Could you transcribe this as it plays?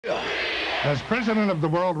As president of the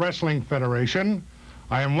World Wrestling Federation,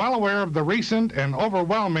 I am well aware of the recent and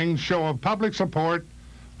overwhelming show of public support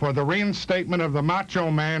for the reinstatement of the Macho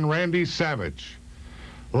Man, Randy Savage.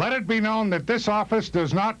 Let it be known that this office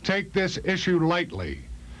does not take this issue lightly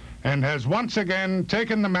and has once again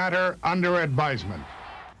taken the matter under advisement.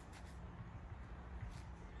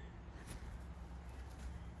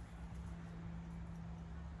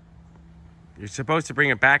 You're supposed to bring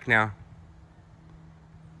it back now.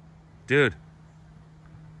 Dude,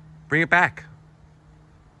 bring it back.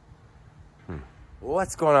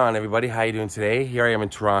 What's going on, everybody? How you doing today? Here I am in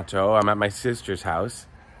Toronto. I'm at my sister's house.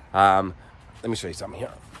 Let me show you something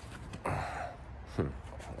here.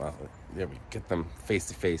 Well, there we get them face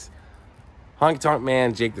to face. Honky Tonk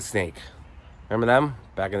Man, Jake the Snake. Remember them?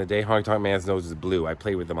 Back in the day, Honky Tonk Man's nose is blue. I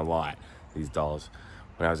played with them a lot, these dolls,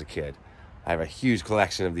 when I was a kid. I have a huge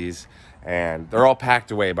collection of these, and they're all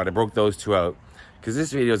packed away, but I broke those two out because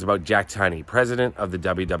this video is about Jack Tunney, president of the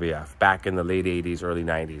WWF, back in the late 80s, early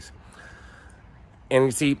 90s. And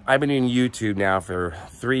you see, I've been doing YouTube now for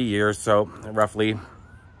 3 years, so roughly,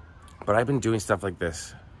 but I've been doing stuff like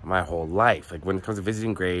this my whole life. Like when it comes to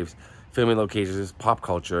visiting graves, filming locations, pop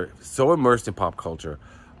culture, so immersed in pop culture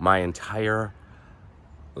my entire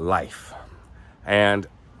life. And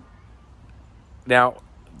now,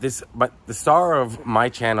 but the star of my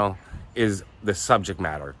channel is the subject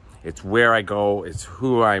matter. It's where I go. It's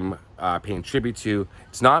who I'm paying tribute to.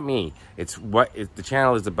 It's not me. It's what the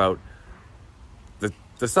channel is about.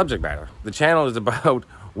 The subject matter. The channel is about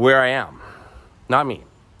where I am, not me.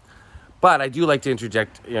 But I do like to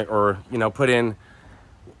interject or put in,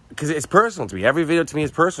 because it's personal to me. Every video to me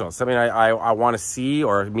is personal. Something I want to see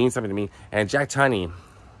or means something to me. And Jack Tunney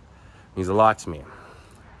means a lot to me.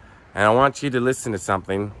 And I want you to listen to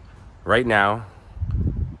something right now.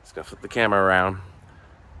 Just gonna flip the camera around,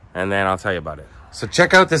 and then I'll tell you about it. So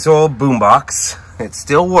check out this old boombox. It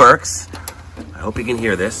still works. I hope you can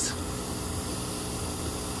hear this.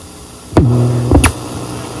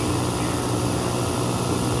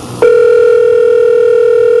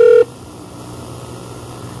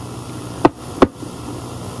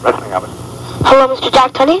 Wrestling of it. Hello, Mr.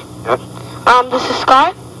 Jack Tunney? Yes. This is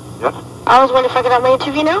Scar. Yes. I was wondering if I could have my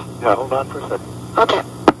interview now? Yeah, hold on for a second. Okay.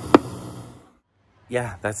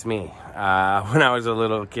 Yeah, that's me. When I was a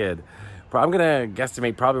little kid. I'm gonna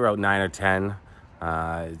guesstimate probably around 9 or 10.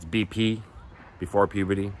 It's BP, before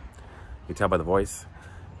puberty. You can tell by the voice.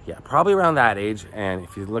 Yeah, probably around that age. And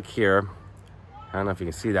if you look here, I don't know if you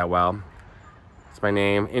can see that well. It's my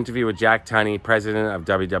name. Interview with Jack Tunney, president of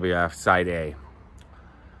WWF, side A.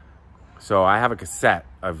 So I have a cassette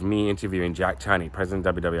of me interviewing Jack Tunney, president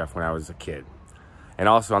of WWF, when I was a kid. And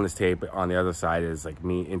also on this tape, on the other side, is like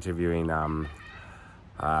me interviewing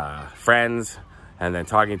friends, and then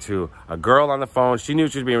talking to a girl on the phone. She knew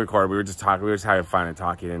she was being recorded. We were just talking. We were just having fun and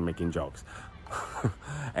talking and making jokes.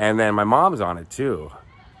 And then my mom's on it too,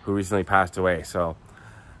 who recently passed away. So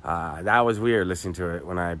that was weird listening to it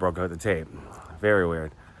when I broke out the tape. Very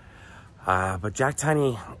weird. But Jack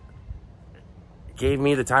Tunney gave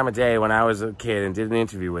me the time of day when I was a kid and did an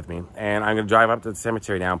interview with me. And I'm going to drive up to the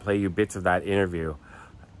cemetery now and play you bits of that interview.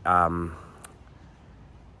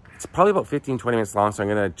 It's probably about 15, 20 minutes long, so I'm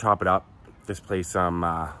going to chop it up. Just play some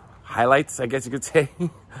highlights, I guess you could say,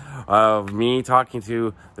 of me talking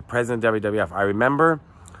to the president of WWF. I remember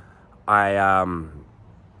I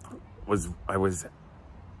was,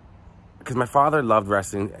 because my father loved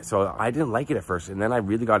wrestling, so I didn't like it at first, and then I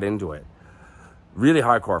really got into it. Really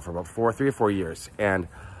hardcore for about 3 or 4 years. And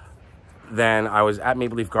then I was at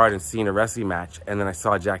Maple Leaf Gardens seeing a wrestling match, and then I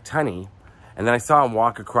saw Jack Tunney, and then I saw him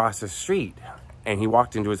walk across the street, and he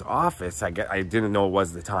walked into his office. I didn't know it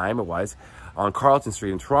was the time. It was on Carlton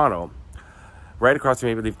Street in Toronto, right across from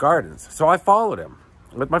Maple Leaf Gardens. So I followed him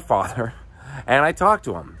with my father, and I talked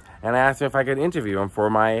to him, and I asked him if I could interview him for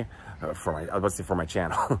my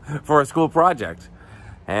channel, for a school project.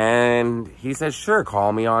 And he said, sure,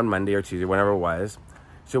 call me on Monday or Tuesday, whenever it was.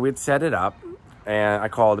 So we'd set it up, and I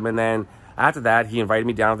called him. And then after that, he invited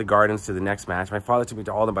me down to the Gardens to the next match. My father took me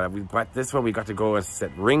to all of them, but this one we got to go and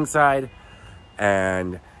sit ringside.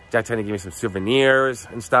 And Jack Tunney gave me some souvenirs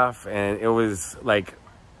and stuff. And it was, like,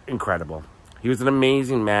 incredible. He was an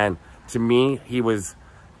amazing man. To me, he was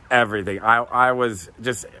everything. I was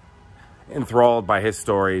just enthralled by his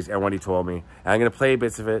stories and what he told me. And I'm going to play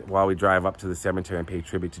bits of it while we drive up to the cemetery and pay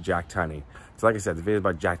tribute to Jack Tunney. So like I said, the video is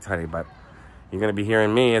about Jack Tunney, but you're going to be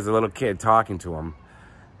hearing me as a little kid talking to him.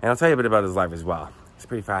 And I'll tell you a bit about his life as well. He's a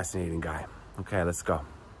pretty fascinating guy. Okay, let's go.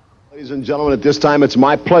 Ladies and gentlemen, at this time, it's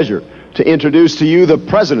my pleasure to introduce to you the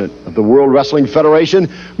president of the World Wrestling Federation,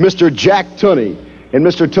 Mr. Jack Tunney. And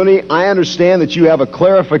Mr. Tunney, I understand that you have a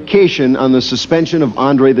clarification on the suspension of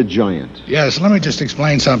Andre the Giant. Yes, let me just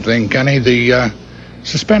explain something, Kenny. The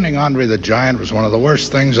suspending Andre the Giant was one of the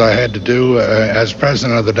worst things I had to do as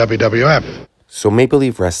president of the WWF. So Maple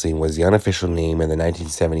Leaf Wrestling was the unofficial name in the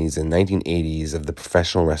 1970s and 1980s of the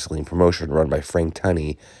professional wrestling promotion run by Frank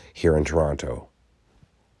Tunney here in Toronto.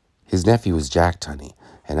 His nephew was Jack Tunney,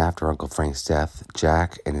 and after Uncle Frank's death,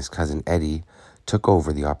 Jack and his cousin Eddie took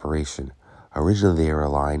over the operation. Originally, they were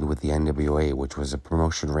aligned with the NWA, which was a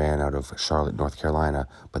promotion ran out of Charlotte, North Carolina,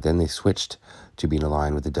 but then they switched to being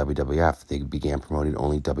aligned with the WWF. They began promoting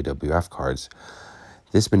only WWF cards.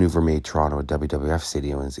 This maneuver made Toronto a WWF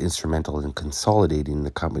city and was instrumental in consolidating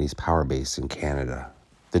the company's power base in Canada.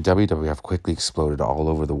 The WWF quickly exploded all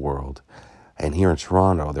over the world, and here in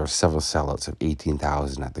Toronto, there were several sellouts of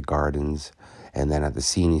 18,000 at the Gardens, and then at the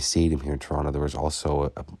CNE Stadium here in Toronto, there was also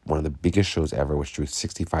one of the biggest shows ever, which drew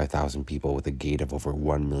 65,000 people with a gate of over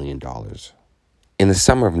 $1 million. In the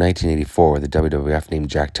summer of 1984, the WWF named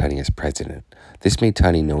Jack Tunney as president. This made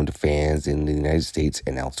Tunney known to fans in the United States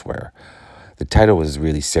and elsewhere. The title was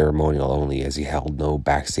really ceremonial only, as he held no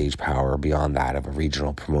backstage power beyond that of a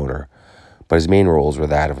regional promoter, but his main roles were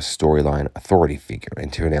that of a storyline authority figure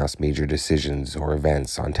and to announce major decisions or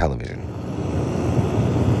events on television.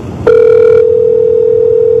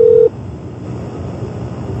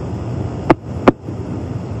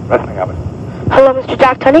 Wrestling of it. Hello, Mr.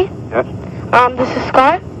 Jack Tunney? Yes? This is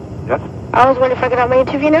Scott. Yes? I was wondering if I could have my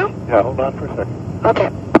interview now? Yeah, hold on for a second. Okay.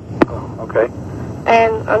 Okay.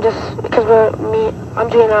 And because I'm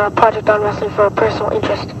doing a project on wrestling for personal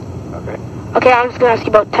interest. Okay. Okay, I'm just going to ask you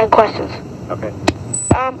about 10 questions. Okay.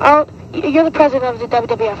 You're the president of the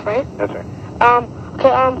WWF, right? Yes, sir.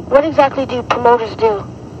 What exactly do promoters do?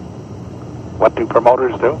 What do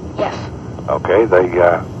promoters do? Yes. Okay, they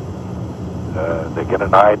get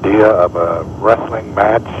an idea of a wrestling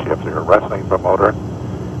match, if they're a wrestling promoter,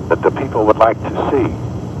 that the people would like to see.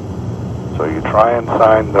 So you try and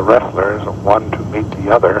sign the wrestlers, one to meet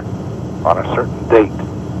the other, on a certain date.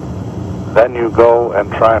 Then you go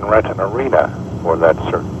and try and rent an arena for that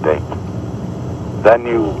certain date. Then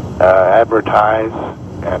you advertise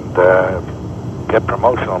and get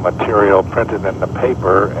promotional material printed in the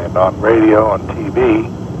paper and on radio and TV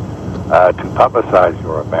to publicize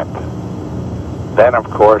your event. Then, of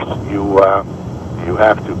course, you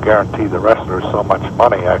have to guarantee the wrestlers so much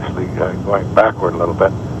money, actually going backward a little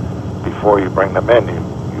bit, before you bring them in.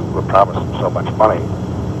 You promise them so much money.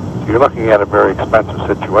 So you're looking at a very expensive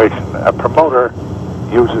situation. A promoter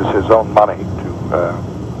uses his own money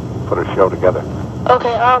to put a show together.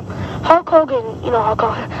 Okay, Hulk Hogan, you know Hulk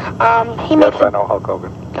Hogan, he makes... Yes, I know Hulk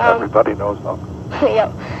Hogan. Everybody knows Hulk.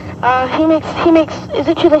 Yeah. He makes, is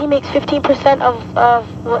it true that he makes 15% of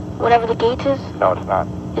whatever the gate is? No, it's not.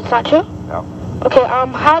 It's not true? No. Okay,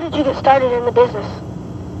 how did you get started in the business?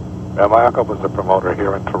 Well, my uncle was a promoter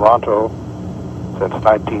here in Toronto since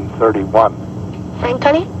 1931. Frank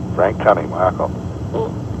Tunney? Frank Tunney, my uncle.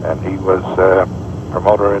 And he was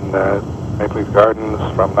promoter in Maple Leaf Gardens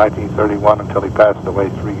from 1931 until he passed away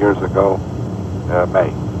 3 years ago,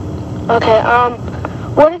 May. Okay,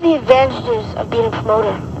 what are the advantages of being a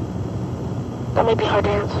promoter? That may be hard to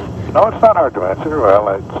answer. No, it's not hard to answer. Well,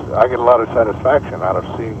 I get a lot of satisfaction out of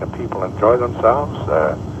seeing the people enjoy themselves.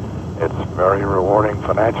 It's very rewarding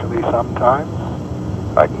financially sometimes.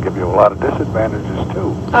 I can give you a lot of disadvantages,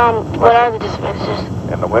 too. What are the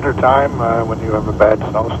disadvantages? In the wintertime, when you have a bad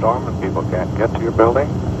snowstorm and people can't get to your building,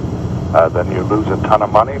 then you lose a ton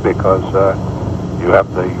of money because you have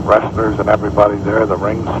the wrestlers and everybody there, the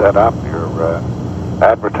ring set up, your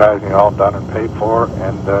advertising all done and paid for,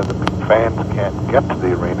 and the fans can't get to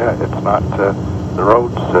the arena. It's not the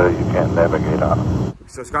roads you can't navigate on them.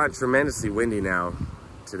 So it's gotten tremendously windy now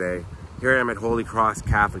today. Here I am at Holy Cross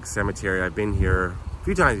Catholic Cemetery. I've been here a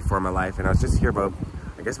few times before in my life, and I was just here about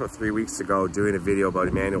 3 weeks ago doing a video about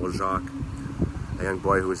Emmanuel Jacques, a young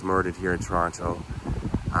boy who was murdered here in Toronto.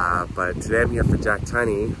 But today I'm here for Jack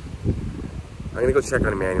Tunney. I'm gonna go check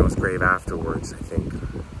on Emmanuel's grave afterwards, I think.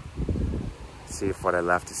 See if what I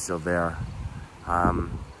left is still there.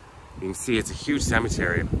 You can see it's a huge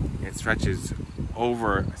cemetery. It stretches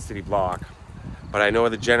over a city block. But I know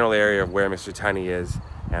the general area of where Mr. Tunney is,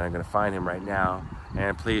 and I'm gonna find him right now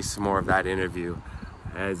and play some more of that interview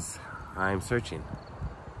as I'm searching.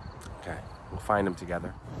 Okay, we'll find him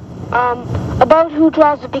together. About who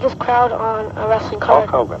draws the biggest crowd on a wrestling card?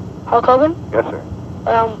 Hulk Hogan. Hulk Hogan? Yes, sir.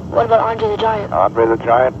 What about Andre the Giant? Andre the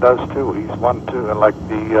Giant does too. He's 1, 2, and like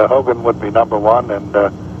the Hogan would be number 1, and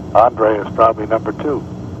Andre is probably number 2.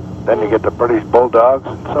 Then you get the British Bulldogs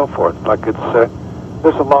and so forth. Like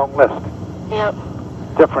there's a long list. Yep.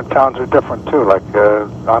 different towns are different too. Like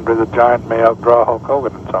Andre the Giant may outdraw Hulk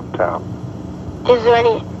Hogan in some town. Is there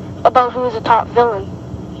any about who is the top villain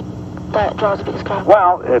that draws the biggest crowd?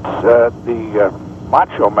 Well, it's the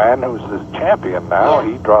Macho Man, who's the champion now.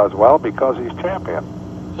 Yeah. He draws well because he's champion.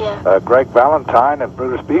 Yeah. Greg Valentine and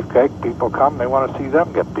Brutus Beefcake, people come, they want to see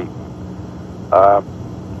them get beaten.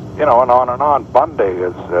 You know, and on and on. Bundy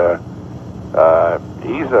is,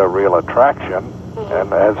 he's a real attraction,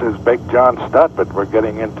 and as is Big John Studd, but we're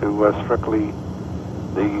getting into strictly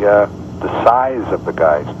the size of the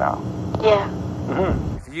guys now.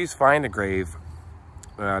 Yeah. If you use Find a Grave,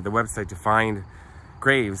 the website to find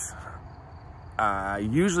graves,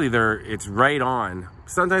 usually it's right on.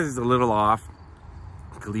 Sometimes it's a little off.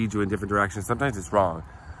 It can lead you in different directions. Sometimes it's wrong,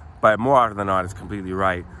 but more often than not, it's completely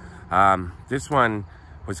right. This one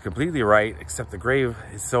was completely right, except the grave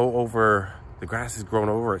is so over, the grass has grown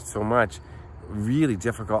over it so much, really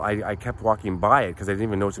difficult. I kept walking by it because I didn't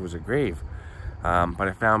even notice it was a grave. But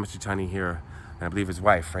I found Mr. Tunney here, and I believe his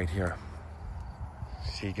wife right here.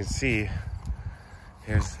 So you can see,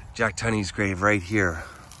 here's Jack Tunney's grave right here.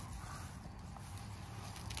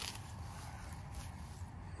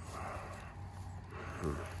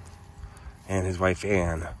 And his wife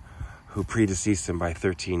Anne, who predeceased him by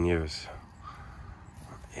 13 years.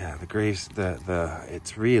 Yeah, the graves,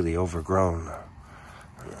 it's really overgrown.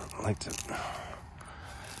 I'd like to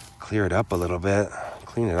clear it up a little bit,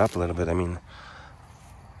 clean it up a little bit. I mean,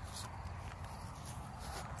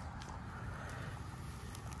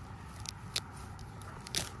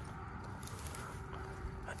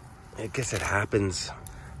 I guess it happens,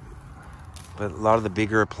 but a lot of the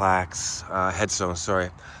bigger plaques, headstones, sorry,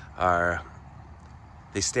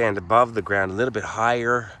 they stand above the ground a little bit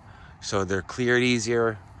higher, so they're cleared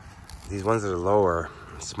easier. These ones that are lower,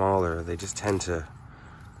 smaller, they just tend to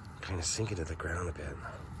kind of sink into the ground a bit.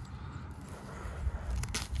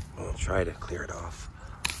 I'll try to clear it off.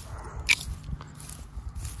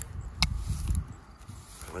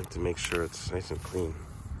 I like to make sure it's nice and clean.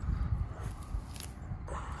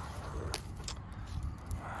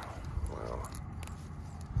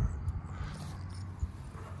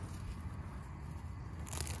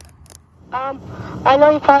 I know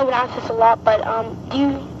you probably been asked this a lot, but do you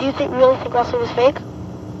really think wrestling is fake?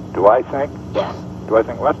 Do I think? Yes. Do I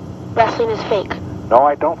think what? Wrestling is fake. No,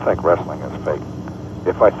 I don't think wrestling is fake.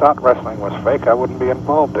 If I thought wrestling was fake, I wouldn't be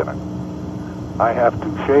involved in it. I have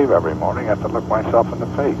to shave every morning. I have to look myself in the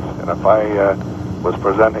face. And if I was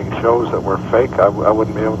presenting shows that were fake, I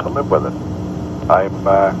wouldn't be able to live with it.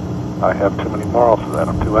 I have too many morals for that.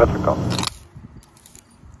 I'm too ethical.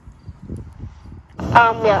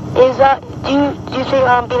 Yeah. Do you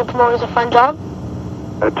think being a promoter is a fun job?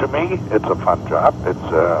 To me, it's a fun job. It's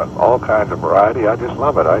all kinds of variety. I just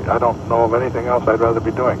love it. I don't know of anything else I'd rather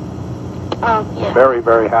be doing. Yeah. Very,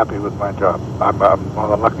 very happy with my job. I'm one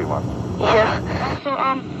of the lucky ones. Yeah. So,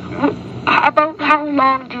 about how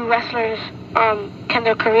long do wrestlers, can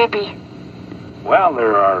their career be? Well,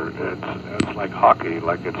 it's like hockey.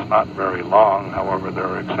 Like, it's not very long. However, there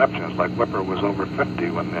are exceptions. Like Whipper was over 50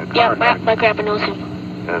 when the car accident. My grandpa knows him.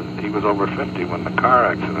 And he was over 50 when the car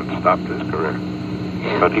accident stopped his career.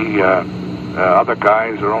 Yeah. But other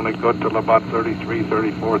guys are only good till about 33,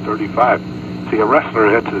 34, 35. See, a wrestler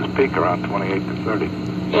hits his peak around 28 to 30.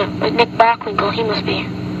 Yeah, like Nick Bockwinkel, he must be.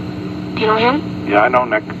 Do you know him? Yeah, I know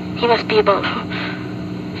Nick. He must be about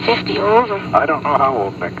 50 or over. I don't know how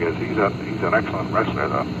old Nick is. He's an excellent wrestler,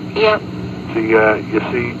 though. Yeah. See, you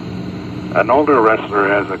see, an older wrestler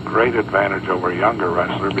has a great advantage over a younger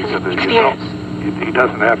wrestler because he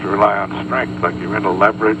doesn't have to rely on strength. Like, you're into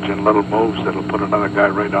leverage and little moves that'll put another guy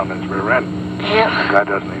right on his rear end. Yeah. The guy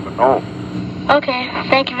doesn't even know. Okay,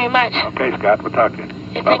 thank you very much. Okay, Scott, we'll talk to you.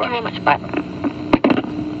 Yeah, thank you very much. Bye.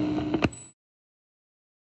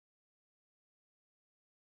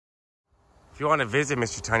 If you want to visit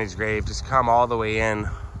Mr. Tunney's grave, just come all the way in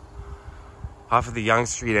off of the Yonge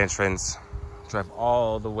Street entrance, drive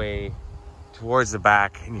all the way towards the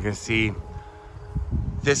back, and you can see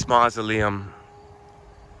this mausoleum,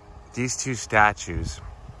 these two statues,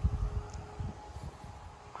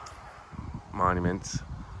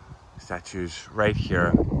 statues right here,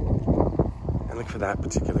 and look for that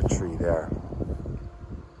particular tree there.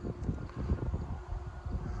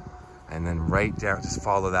 And then right down, just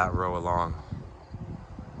follow that row along.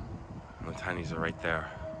 The Tunneys are right there.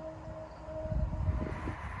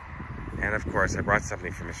 And of course, I brought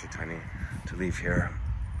something for Mr. Tunney to leave here.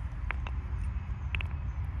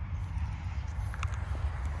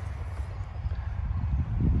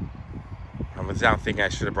 I was down thinking I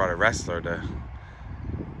should have brought a wrestler to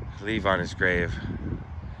leave on his grave.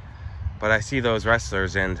 But I see those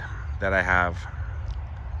wrestlers that I have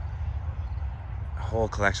whole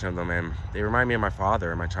collection of them, and they remind me of my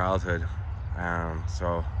father and my childhood.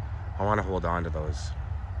 So I want to hold on to those.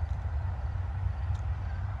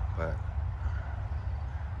 But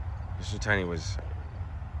Mr. Tunney was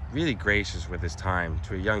really gracious with his time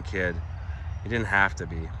to a young kid. He didn't have to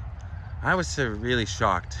be. I was really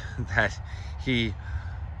shocked that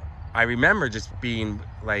I remember just being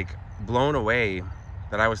like blown away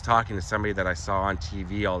that I was talking to somebody that I saw on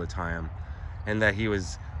TV all the time, and that he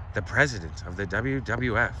was the president of the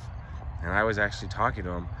WWF, and I was actually talking to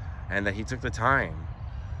him, and that he took the time,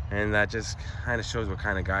 and that just kind of shows what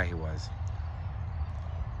kind of guy he was.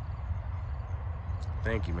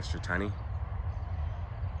 Thank you, Mr. Tunney.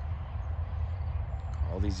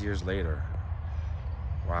 All these years later.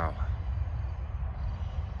 Wow.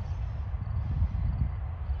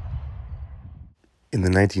 In the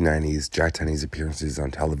 1990s, Jack Tunney's appearances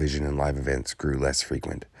on television and live events grew less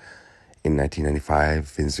frequent. In 1995,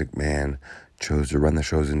 Vince McMahon chose to run the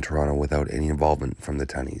shows in Toronto without any involvement from the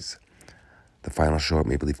Tunneys. The final show at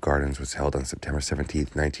Maple Leaf Gardens was held on September 17,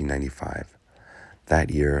 1995.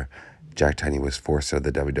 That year, Jack Tunney was forced out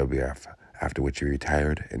of the WWF, after which he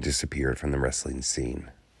retired and disappeared from the wrestling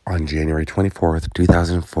scene. On January 24,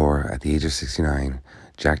 2004, at the age of 69,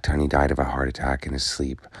 Jack Tunney died of a heart attack in his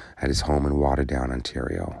sleep at his home in Waterdown,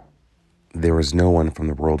 Ontario. There was no one from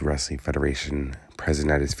the World Wrestling Federation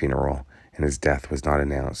present at his funeral, and his death was not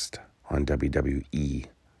announced on WWE,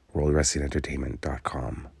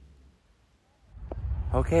 WorldWrestlingEntertainment.com.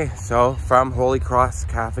 Okay, so from Holy Cross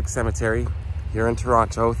Catholic Cemetery here in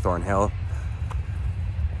Toronto, Thornhill.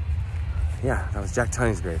 Yeah, that was Jack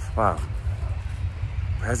Tunney's grave. Wow.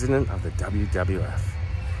 President of the WWF.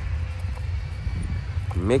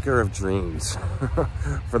 Maker of dreams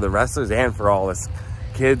for the wrestlers and for all us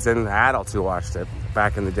kids and adults who watched it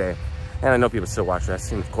back in the day. And I know people still watch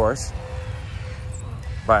wrestling, of course.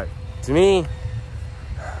 But to me,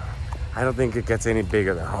 I don't think it gets any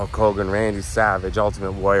bigger than Hulk Hogan, Randy Savage,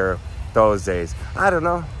 Ultimate Warrior, those days. I don't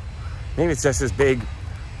know. Maybe it's just as big.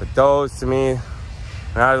 But those, to me,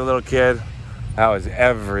 when I was a little kid, that was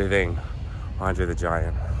everything. Andre the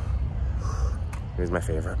Giant. He was my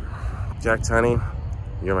favorite. Jack Tunney,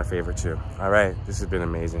 you're my favorite too. All right, this has been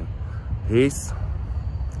amazing. Peace.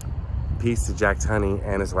 Peace to Jack Tunney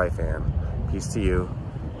and his wife Ann. Peace to you.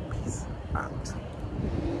 Peace out.